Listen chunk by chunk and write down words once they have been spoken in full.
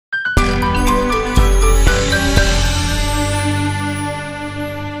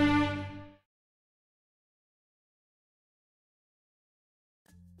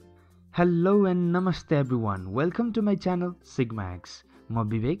Hello and namaste everyone. Welcome to my channel SigmaX. म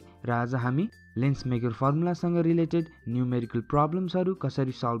विवेक र आज हामी लेन्स मेकर फर्मुला सँग रिलेटेड न्यूमेरिकल प्रब्लम्सहरु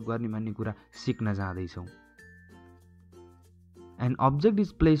कसरी सल्भ गर्ने भन्ने कुरा सिक्न जाँदै छौं. An object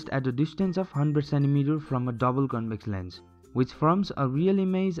is placed at a distance of 100 cm from a double convex lens, which forms a real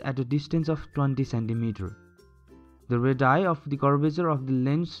image at a distance of 20 cm. The radii of the curvature of the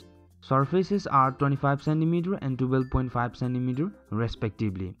lens surfaces are 25 cm and 12.5 cm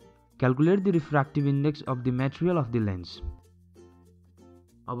respectively. Calculate the refractive index of the material of the lens.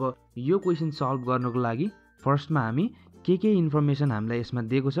 अब यो question solve गर्नको लागि फर्स्टमा हामी के information हामीलाई यसमा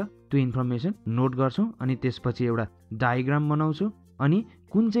दिएको छ त्यो इन्फर्मेसन नोट गर्छौं अनि त्यसपछि एउटा डायग्राम बनाउँछौं अनि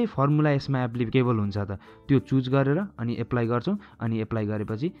कुन चाहिँ फर्मुला यसमा एप्लिकेबल हुन्छ त त्यो चुज गरेर अनि एप्लाई गर्छौं अनि एप्लाई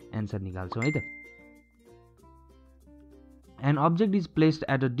गरेपछि आन्सर निकाल्छौं है त. An object is placed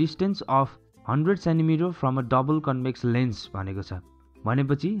at a distance of 100 cm from a double convex lens भनेको छ.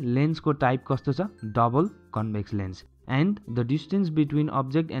 भनेपछि लेन्सको टाइप कस्तो छ double convex lens and the distance between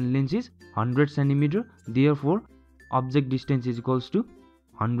object and lens is 100 cm. Therefore object distance is equals to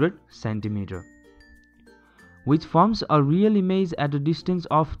 100 cm, which forms a real image at a distance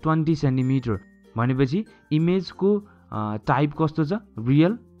of 20 cm. भनेपछि image को type कस्तो छ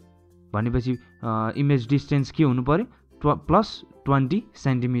real भनेपछि image distance के हुनु पर्यो plus 20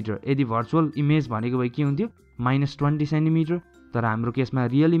 cm. यदि virtual image भनेको भए के हुन्थ्यो माइनस 20 cm, तर हाम्रो केसमा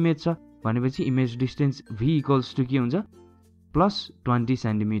रियल इमेज छ भनेपछि image distance v equals to के हुन्छ plus 20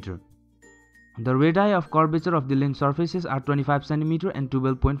 cm. The radii of curvature of the lens surfaces are 25 cm and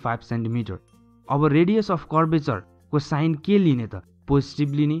 12.5 cm. अब रेडियस अफ कर्वेचर को साइन के लिने त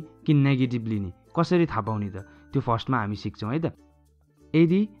पोजिटिभ लिने कि नेगेटिभ लिने कसरी थाहा पाउने त त्यो फर्स्टमा हामी सिक्छौं है त.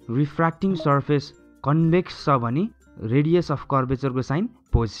 यदि रिफ्र्याक्टिङ सर्फेस कन्भेक्स छ भने रेडियस अफ कर्वेचर को साइन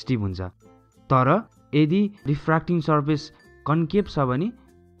पोजिटिभ हुन्छ, तर यदि रिफ्र्याक्टिङ सर्फेस कन्केभ छ भने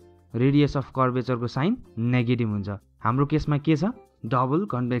रेडियस अफ कर्वेचर को साइन नेगेटिभ हुन्छ. हाम्रो केसमा के छ डबल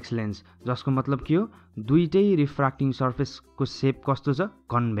कन्भेक्स लेन्स जसको मतलब के हो दुईटै रिफ्र्याक्टिङ सर्फेस को शेप कस्तो छ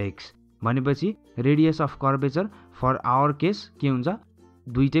कन्भेक्स भनेपछि radius of curvature for our case के हुन्छ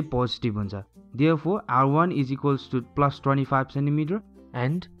दुईटै पोजिटिभ हुन्छ. Therefore r1 is equals to plus 25 cm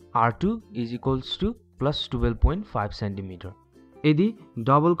and r2 is equals to plus 12.5 cm. यदि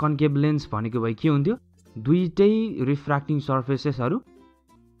डबल कन्केभ लेन्स भनेको भए के हुन्थ्यो दुईटै रिफ्र्याक्टिङ सर्फेसेसहरु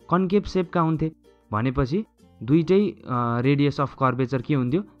कन्केभ शेपका हुन्थे भनेपछि दुईटै रेडियस अफ कर्वेचर के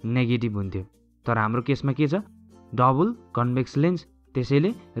हुन्थ्यो नेगेटिभ हुन्थ्यो, तर हाम्रो केसमा के छ डबल कन्भेक्स लेन्स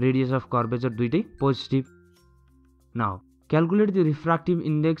त्यसैले रेडियस अफ कर्वेचर दुईटै positive. Now calculate the refractive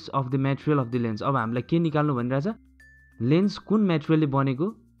index of the material of the lens. अब हामीलाई के निकाल्नु भनिरहेछ लेन्स कुन मटेरियलले बनेको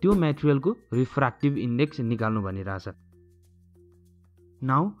त्यो मटेरियलको रिफ्र्याक्टिभ इन्डेक्स निकाल्नु भनिरहेछ.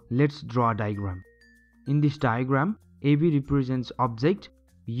 Now let's draw a diagram. In this diagram, AB represents object,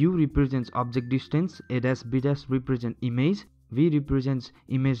 U represents object distance, A dash B dash represent image, V represents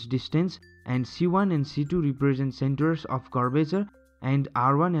image distance, and C1 and C2 represent centers of curvature, and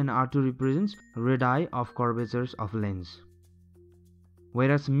R1 and R2 represents radii of curvatures of lens.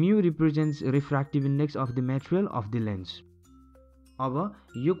 Whereas mu represents refractive index of the material of the lens. अब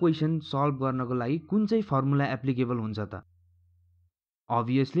यो question solve गर्नको लागि कुन चाहिँ formula applicable हुन्छ त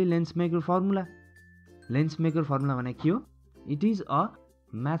obviously lens maker formula. Lens maker formula भने के हो it is a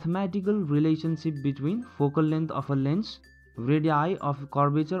mathematical relationship between focal length of a lens, radii of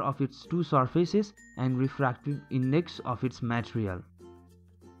curvature of its two surfaces, and refractive index of its material.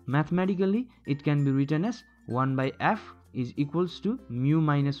 Mathematically it can be written as 1 by f is equals to mu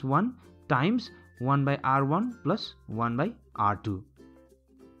minus 1 times 1 by r1 plus 1 by r2.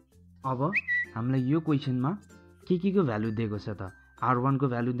 अब हामीलाई यो क्वेशनमा के को value दिएको छ त r1 को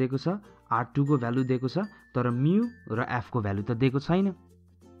value दिएको छ r2 को भ्यालु दिएको छ तर म्यू र f को भ्यालु त दिएको छैन.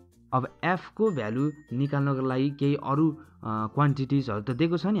 अब f को भ्यालु निकाल्नको लागि केही अरु क्वान्टिटिजहरु त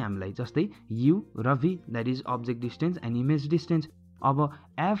दिएको छ नि हामीलाई जस्तै u र v that is object distance and image distance. अब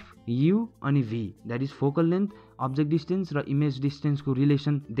f u अनि v that is focal length object distance र इमेज डिस्टेन्स को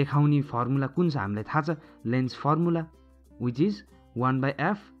रिलेसन देखाउने फर्मुला कुन छ हामीलाई थाहा छ lens formula which is 1 by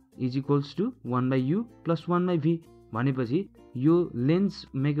f is equals to 1 by u plus 1 by v. भनेपछि यो लेन्स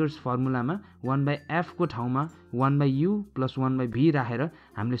मेकर्स फर्मुलामा 1 by f को ठाउँमा 1 by u plus 1 by v राखेर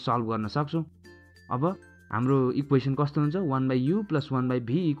हामीले सल्भ गर्न सक्छौं. अब हाम्रो इक्वेसन कस्तो हुन्छ 1 by u plus 1 by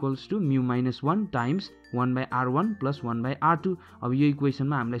v equals to mu minus 1 times 1 by r1 plus 1 by r2. अब यो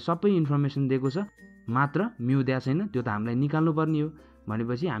इक्वेसनमा हामीलाई सबै इन्फर्मेसन दिएको छ मात्र म्यू दिएको छैन त्यो त हामीलाई निकाल्नु पर्ने हो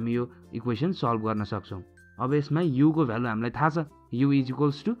भनेपछि हामी यो इक्वेसन सल्भ गर्न सक्छौं. अब यसमा u को भ्यालु हामीलाई थाहा छ u is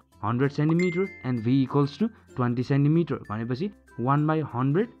equals to 100 cm and v equals to 20 cm भनेपछि 1 by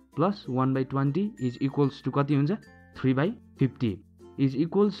 100 plus 1 by 20 is equals to कति हुन्छ 3 by 50 is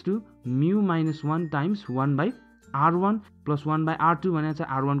equals to mu minus 1 times 1 by r1 plus 1 by r2 भनेको छ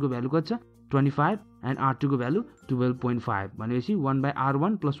r1 को भ्यालु कति छ 25 and r2 को value 12.5 भनेपछि 1 by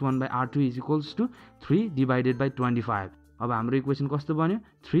r1 plus 1 by r2 is equals to 3 divided by 25. अब हाम्रो इक्वेसन कस्तो बन्यो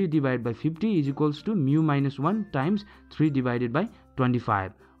 3 divided by 50 is equals to mu minus 1 times 3 divided by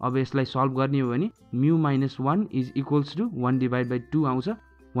 25. अब यसलाई सल्भ गर्ने हो भने mu minus 1 is equals to 1 divided by 2 आउँछ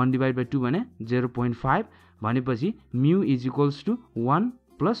 1 divided by 2 भने 0.5 भनेपछि mu is equals to 1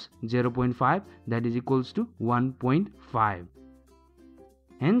 plus 0.5 that is equals to 1.5.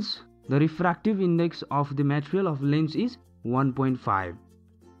 Hence the refractive index of the material of lens is 1.5.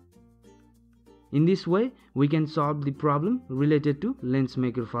 In this way, we can solve the problem related to lens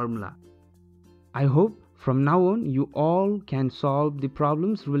maker formula. I hope from now on you all can solve the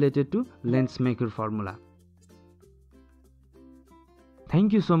problems related to lens maker formula.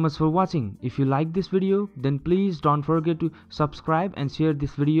 Thank you so much for watching. If you like this video, then please don't forget to subscribe and share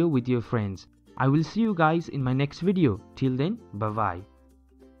this video with your friends. I will see you guys in my next video. Till then, bye bye.